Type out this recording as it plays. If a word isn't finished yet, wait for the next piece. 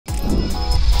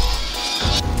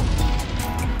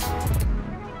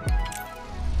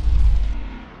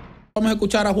Vamos a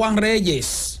escuchar a Juan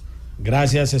Reyes.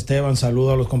 Gracias, Esteban.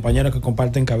 Saludo a los compañeros que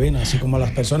comparten cabina, así como a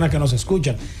las personas que nos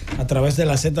escuchan a través de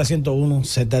la Z101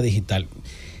 Z Digital.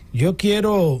 Yo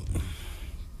quiero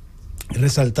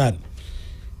resaltar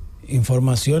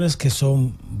informaciones que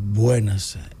son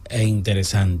buenas e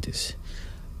interesantes,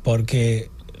 porque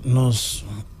nos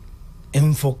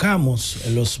enfocamos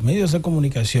en los medios de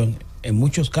comunicación, en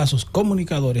muchos casos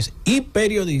comunicadores y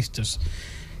periodistas,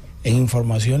 en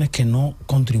informaciones que no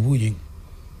contribuyen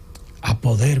a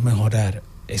poder mejorar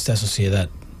esta sociedad.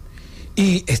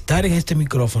 Y estar en este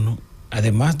micrófono,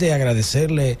 además de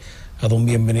agradecerle a don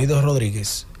Bienvenido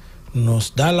Rodríguez,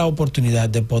 nos da la oportunidad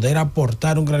de poder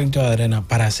aportar un granito de arena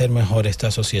para hacer mejor esta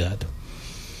sociedad.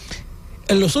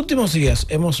 En los últimos días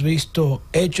hemos visto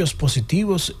hechos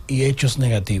positivos y hechos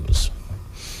negativos.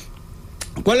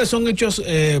 ¿Cuáles son hechos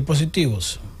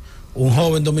positivos? Un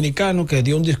joven dominicano que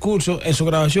dio un discurso en su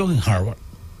graduación en Harvard.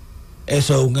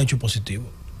 Eso es un hecho positivo.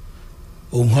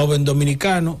 Un joven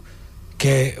dominicano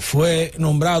que fue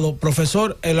nombrado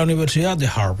profesor en la Universidad de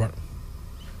Harvard.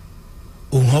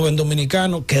 Un joven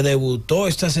dominicano que debutó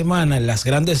esta semana en las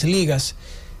grandes ligas,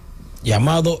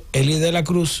 llamado Eli de la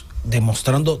Cruz,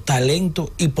 demostrando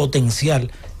talento y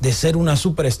potencial de ser una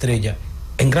superestrella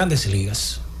en grandes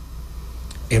ligas.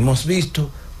 Hemos visto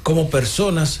cómo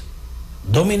personas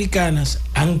dominicanas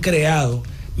han creado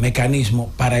mecanismos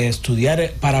para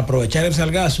estudiar, para aprovechar el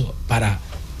sargazo, para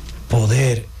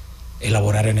poder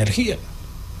elaborar energía.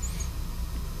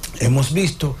 Hemos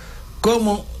visto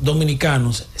cómo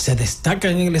dominicanos se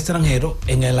destacan en el extranjero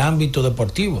en el ámbito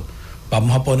deportivo.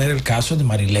 Vamos a poner el caso de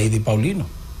Marilady Paulino,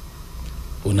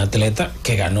 una atleta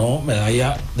que ganó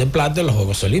medalla de plata en los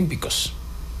Juegos Olímpicos.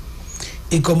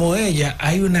 Y como ella,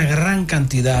 hay una gran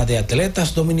cantidad de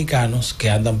atletas dominicanos que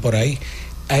andan por ahí.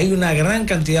 Hay una gran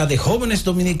cantidad de jóvenes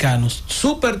dominicanos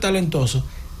súper talentosos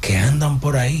que andan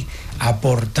por ahí,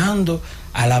 aportando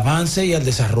al avance y al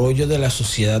desarrollo de la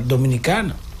sociedad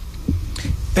dominicana.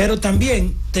 Pero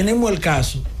también tenemos el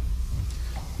caso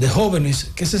de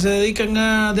jóvenes que se dedican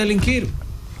a delinquir,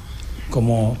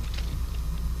 como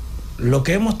lo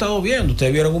que hemos estado viendo.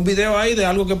 Ustedes vieron un video ahí de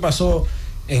algo que pasó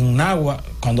en Caguas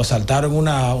cuando asaltaron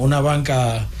una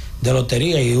banca de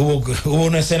lotería y hubo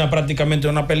una escena prácticamente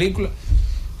de una película.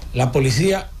 La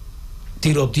policía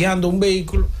tiroteando un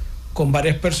vehículo con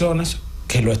varias personas,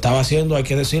 que lo estaba haciendo, hay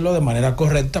que decirlo, de manera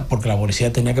correcta, porque la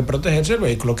policía tenía que protegerse, el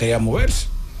vehículo quería moverse.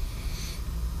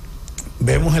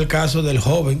 Vemos el caso del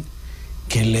joven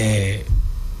que le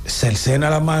cercena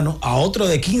la mano a otro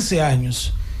de 15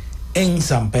 años en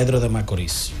San Pedro de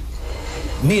Macorís.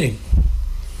 Miren,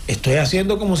 estoy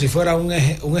haciendo como si fuera un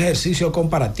ejercicio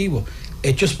comparativo,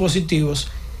 hechos positivos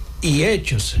y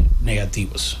hechos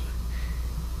negativos.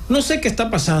 No sé qué está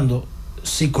pasando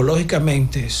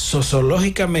psicológicamente,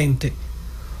 sociológicamente,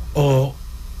 o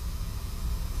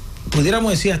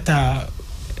pudiéramos decir hasta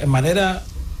de manera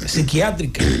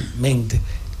psiquiátricamente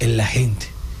en la gente.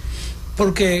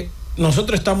 Porque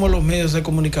nosotros estamos en los medios de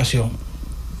comunicación,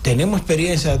 tenemos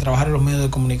experiencia de trabajar en los medios de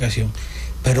comunicación,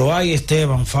 pero hay,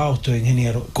 Esteban, Fausto,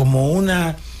 ingeniero, como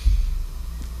una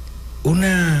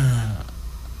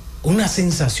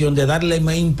sensación de darle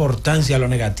más importancia a lo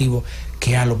negativo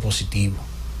que a lo positivo.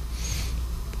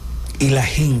 Y la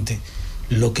gente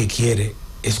lo que quiere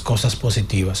es cosas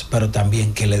positivas, pero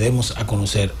también que le demos a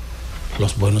conocer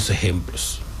los buenos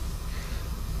ejemplos.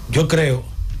 Yo creo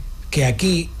que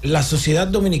aquí la sociedad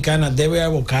dominicana debe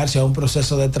abocarse a un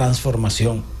proceso de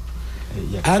transformación.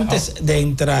 Antes de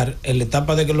entrar en la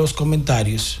etapa de los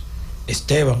comentarios,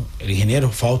 Esteban, el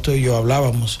ingeniero, Fausto y yo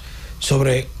hablábamos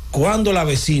sobre cuando la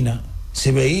vecina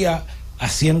se veía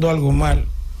haciendo algo mal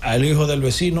al hijo del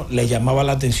vecino, le llamaba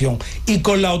la atención, y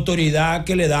con la autoridad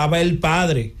que le daba el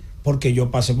padre, porque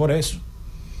yo pasé por eso.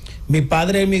 Mi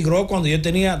padre emigró cuando yo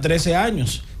tenía 13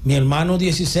 años, mi hermano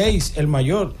 16, el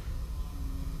mayor,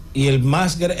 y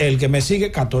el que me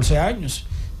sigue 14 años.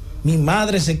 Mi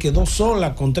madre se quedó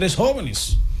sola con 3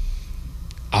 jóvenes.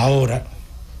 Ahora,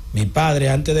 mi padre,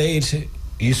 antes de irse,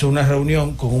 hizo una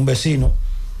reunión con un vecino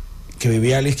que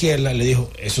vivía a la izquierda, le dijo: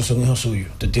 esos son hijos suyos,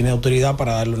 usted tiene autoridad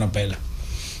para darle una pela.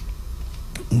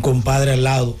 Un compadre al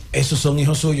lado: esos son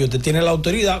hijos suyos, usted tiene la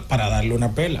autoridad para darle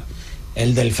una pela.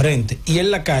 El del frente. Y en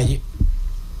la calle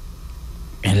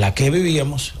en la que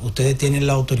vivíamos, ustedes tienen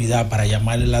la autoridad para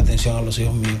llamarle la atención a los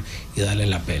hijos míos y darle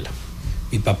la pela.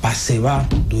 Mi papá se va,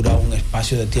 dura un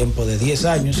espacio de tiempo de 10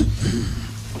 años,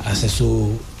 hace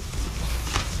su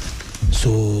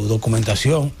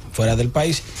documentación fuera del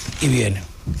país y viene.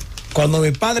 Cuando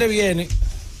mi padre viene,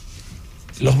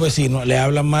 los vecinos le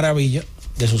hablan maravilla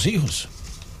de sus hijos.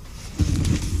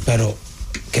 Pero,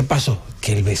 ¿qué pasó?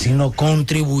 Que el vecino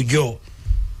contribuyó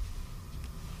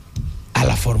a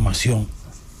la formación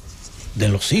de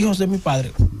los hijos de mi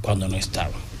padre cuando no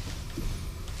estaban.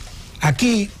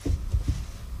 Aquí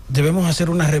debemos hacer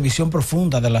una revisión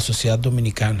profunda de la sociedad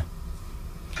dominicana.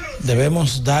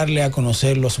 Debemos darle a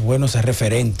conocer los buenos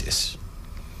referentes.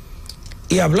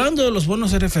 Y hablando de los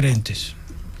buenos referentes,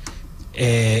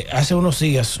 hace unos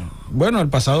días, el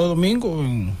pasado domingo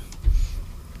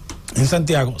en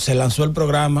Santiago se lanzó el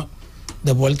programa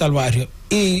de Vuelta al Barrio,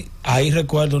 y ahí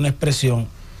recuerdo una expresión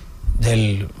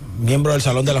del miembro del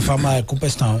Salón de la Fama de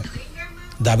Cooperstown,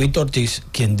 David Ortiz,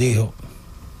 quien dijo: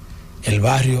 el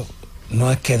barrio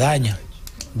no es que daña,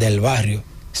 del barrio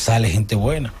sale gente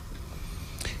buena.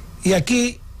 Y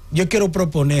aquí yo quiero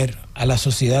proponer a la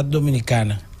sociedad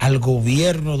dominicana, al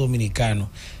gobierno dominicano,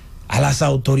 a las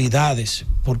autoridades,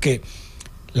 porque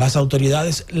las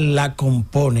autoridades la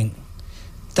componen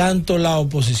tanto la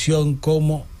oposición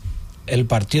como el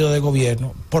partido de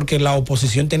gobierno, porque la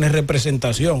oposición tiene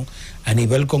representación a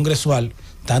nivel congresual,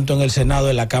 tanto en el Senado,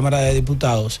 en la Cámara de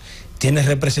Diputados, tiene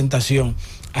representación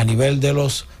a nivel de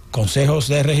los consejos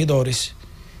de regidores,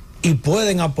 y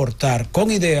pueden aportar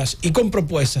con ideas y con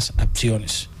propuestas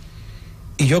acciones.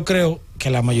 Y yo creo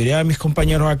que la mayoría de mis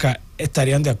compañeros acá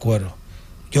estarían de acuerdo.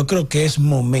 Yo creo que es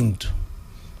momento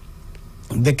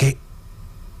de que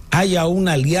haya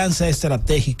una alianza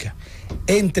estratégica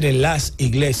entre las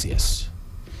iglesias,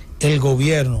 el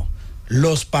gobierno,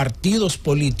 los partidos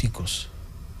políticos,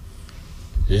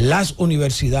 las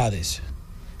universidades,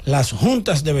 las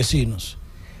juntas de vecinos,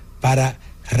 para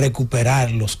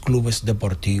recuperar los clubes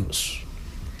deportivos.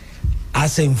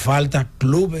 Hacen falta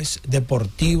clubes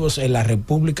deportivos en la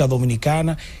República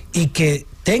Dominicana, y que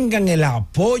tengan el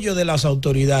apoyo de las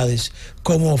autoridades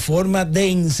como forma de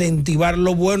incentivar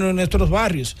lo bueno en nuestros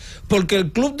barrios, porque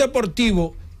el club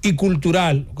deportivo y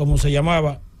cultural, como se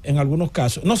llamaba en algunos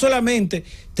casos, no solamente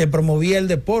te promovía el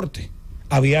deporte,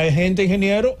 había gente,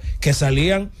 ingeniero, que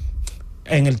salían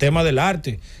en el tema del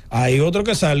arte, hay otro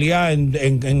que salía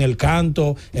en el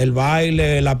canto, el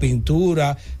baile, la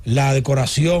pintura, la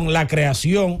decoración, la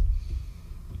creación,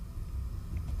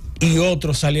 y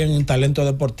otros salían en talento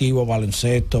deportivo,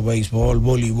 baloncesto, béisbol,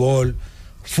 voleibol,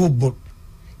 fútbol.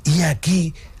 Y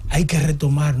aquí hay que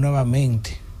retomar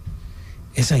nuevamente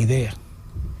esa idea.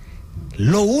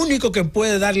 Lo único que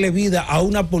puede darle vida a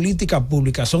una política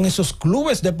pública son esos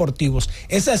clubes deportivos,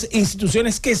 esas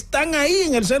instituciones que están ahí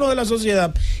en el seno de la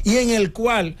sociedad y en el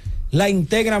cual la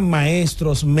integran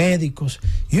maestros, médicos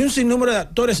y un sinnúmero de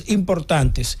actores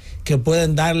importantes que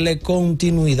pueden darle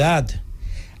continuidad.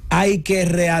 Hay que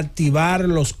reactivar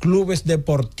los clubes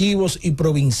deportivos y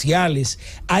provinciales.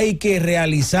 Hay que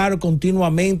realizar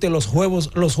continuamente los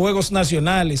juegos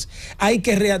nacionales. Hay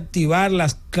que reactivar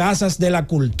las casas de la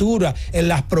cultura en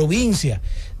las provincias.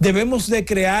 Debemos de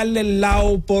crearle la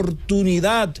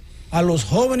oportunidad a los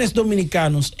jóvenes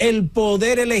dominicanos el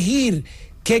poder elegir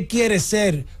qué quiere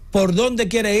ser, por dónde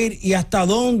quiere ir y hasta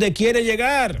dónde quiere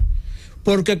llegar.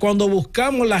 Porque cuando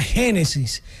buscamos la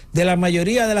génesis de la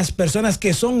mayoría de las personas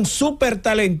que son súper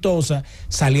talentosas,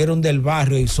 salieron del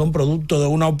barrio y son producto de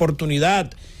una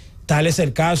oportunidad. Tal es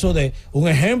el caso de un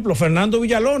ejemplo, Fernando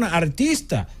Villalona,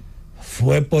 artista,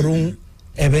 fue por un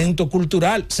evento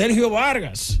cultural. Sergio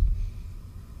Vargas,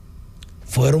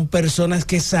 fueron personas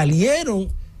que salieron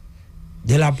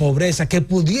de la pobreza, que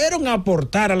pudieron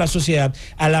aportar a la sociedad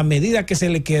a la medida que se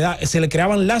le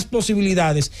creaban las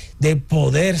posibilidades de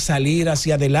poder salir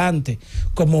hacia adelante,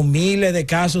 como miles de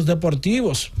casos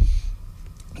deportivos.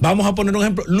 Vamos a poner un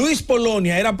ejemplo. Luis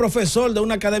Polonia era profesor de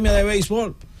una academia de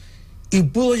béisbol y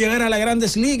pudo llegar a las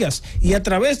grandes ligas, y a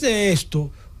través de esto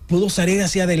pudo salir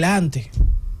hacia adelante.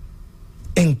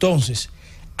 Entonces,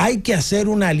 hay que hacer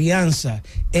una alianza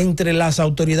entre las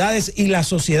autoridades y la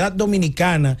sociedad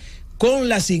dominicana, con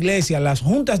las iglesias, las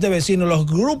juntas de vecinos, los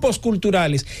grupos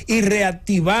culturales, y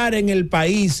reactivar en el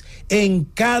país, en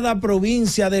cada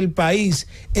provincia del país,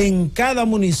 en cada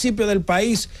municipio del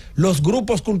país, los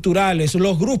grupos culturales,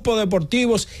 los grupos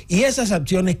deportivos y esas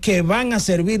acciones que van a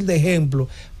servir de ejemplo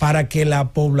para que la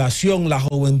población, la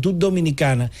juventud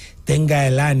dominicana, tenga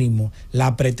el ánimo,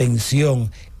 la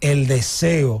pretensión, el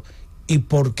deseo y,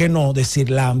 por qué no decir,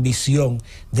 la ambición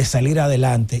de salir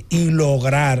adelante y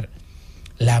lograr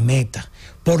la meta.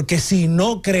 Porque si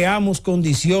no creamos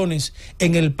condiciones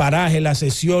en el paraje, la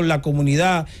sección, la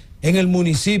comunidad, en el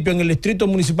municipio, en el distrito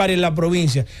municipal y en la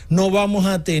provincia, no vamos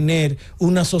a tener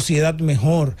una sociedad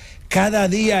mejor. Cada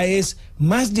día es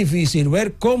más difícil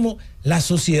ver cómo la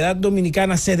sociedad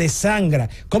dominicana se desangra,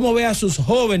 cómo ve a sus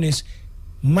jóvenes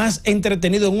más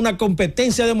entretenidos en una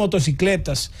competencia de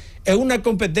motocicletas, en una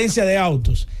competencia de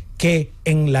autos, que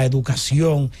en la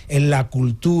educación, en la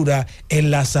cultura, en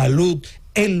la salud,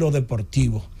 en lo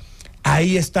deportivo.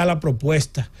 Ahí está la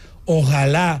propuesta.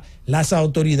 Ojalá las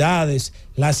autoridades,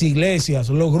 las iglesias,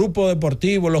 los grupos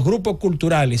deportivos, los grupos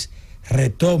culturales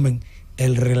retomen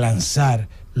el relanzar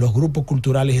los grupos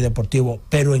culturales y deportivos,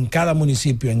 pero en cada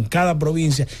municipio, en cada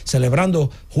provincia,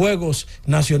 celebrando juegos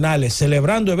nacionales,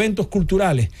 celebrando eventos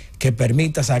culturales que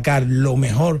permita sacar lo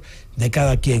mejor de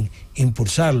cada quien,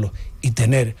 impulsarlo y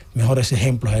tener mejores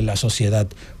ejemplos en la sociedad,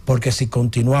 porque si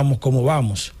continuamos como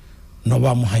vamos, no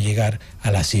vamos a llegar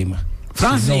a la cima.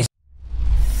 Francis.